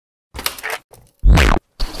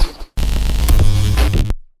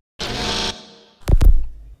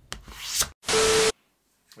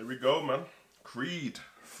we go, man. Creed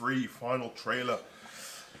 3 final trailer.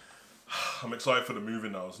 I'm excited for the movie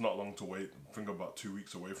now. It's not long to wait. I think I'm about 2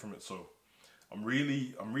 weeks away from it, so I'm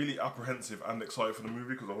really apprehensive and excited for the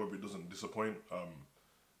movie because I hope it doesn't disappoint.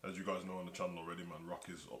 As you guys know on the channel already, man, Rock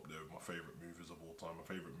is up there with my favourite movies of all time. My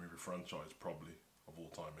favourite movie franchise, probably, of all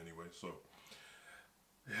time anyway. So,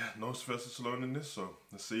 yeah, no Sylvester Stallone in this, so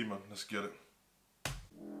let's see, man. Let's get it.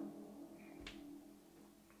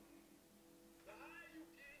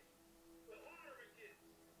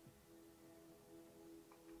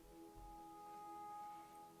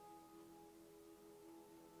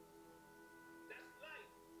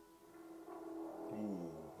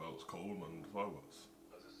 Ooh, that was cold, man. The fireworks.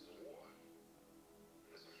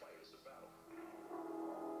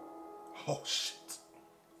 Oh shit.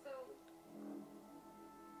 So,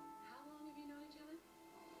 how long have you known each other?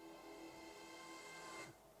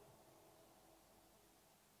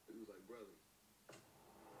 It was like brother.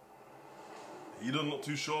 He doesn't look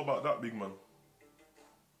too sure about that, big man. One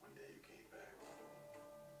day you came back.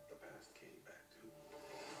 The past came back too.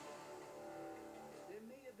 There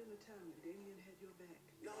may have been a time when Damien had your back.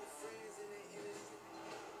 No friends in the industry.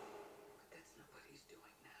 But that's not what he's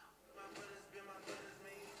doing now. My brothers been my brothers,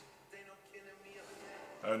 man. They no killing me up in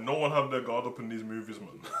that. And no one have their guard up in these movies,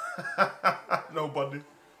 man. Nobody.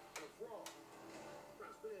 What's wrong?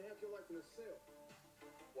 Not spending half your life in a cell.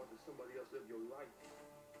 Watching somebody else live your life.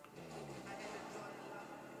 I'm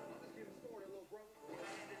just getting started, little bro.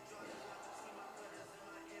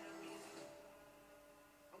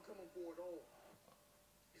 I'm coming for it all.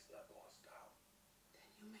 It's not gonna stop. Then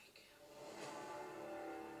you make him.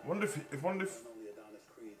 Wonder if Not only Adonis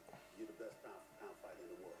Creed, you're the best pound fighter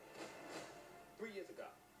in the world. 3 years ago,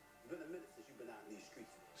 it's been a minute since you've been out in these streets.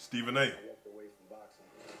 Stephen A. I walked away from boxing.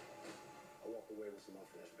 I walked away with some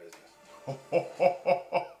unfinished business. You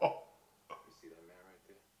see that man right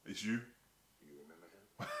there? It's you. You remember him?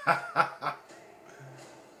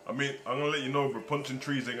 I mean, I'm gonna let you know, bro. Punching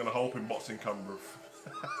trees ain't gonna help in boxing camp, bro.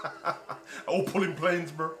 Or pulling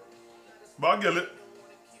planes, bro. But I get it.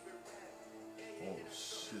 Oh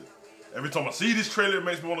shit! Every time I see this trailer, it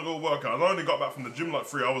makes me want to go work out. I only got back from the gym like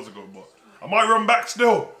 3 hours ago, but I might run back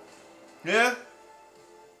still. Yeah.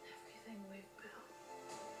 Everything we've built.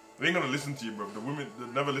 They ain't gonna listen to you, bro. The women, they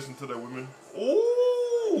never listen to their women.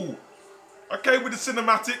 Ooh. Okay, with the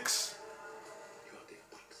cinematics. You out there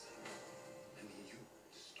boxing. I mean, you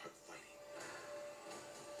start fighting.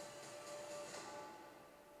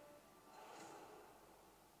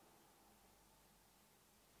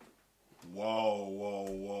 Whoa, whoa,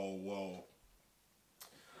 whoa, whoa.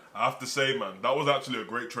 I have to say, man, that was actually a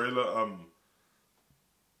great trailer.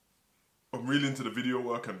 I'm really into the video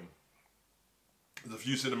work, and there's a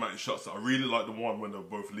few cinematic shots that I really like. The one when they're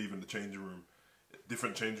both leaving the changing room.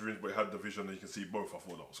 Different changing rooms, but it had the vision and you can see both. I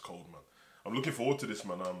thought that was cold, man. I'm looking forward to this,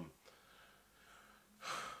 man.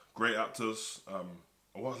 Great actors. I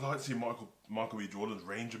would like to see Michael B. Jordan's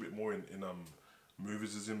range a bit more in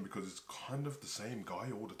movies he's in, because it's kind of the same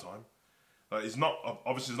guy all the time. Like, he's not,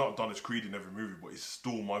 obviously he's not done his Creed in every movie, but he's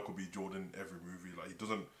still Michael B. Jordan in every movie. Like, he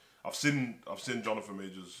doesn't, I've seen Jonathan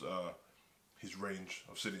Majors, his range.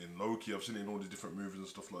 I've seen it in Loki, I've seen it in all these different movies and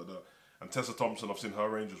stuff like that. And Tessa Thompson, I've seen her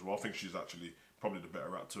range as well. I think she's actually probably the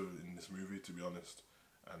better actor in this movie, to be honest.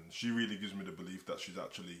 And she really gives me the belief that she's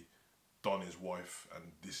actually done his wife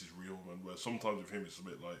and this is real, man. Where sometimes with him it's a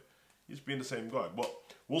bit like, he's being the same guy. But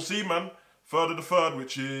we'll see, man. 3rd of the 3rd,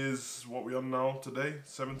 which is what we're on now today,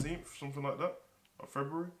 17th, something like that, of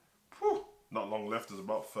February. Whew, not long left. There's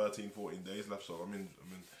about 13, 14 days left. So I've been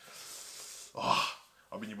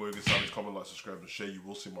your boy, good Savage. Comment, like, subscribe, and share. You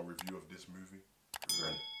will see my review of this movie.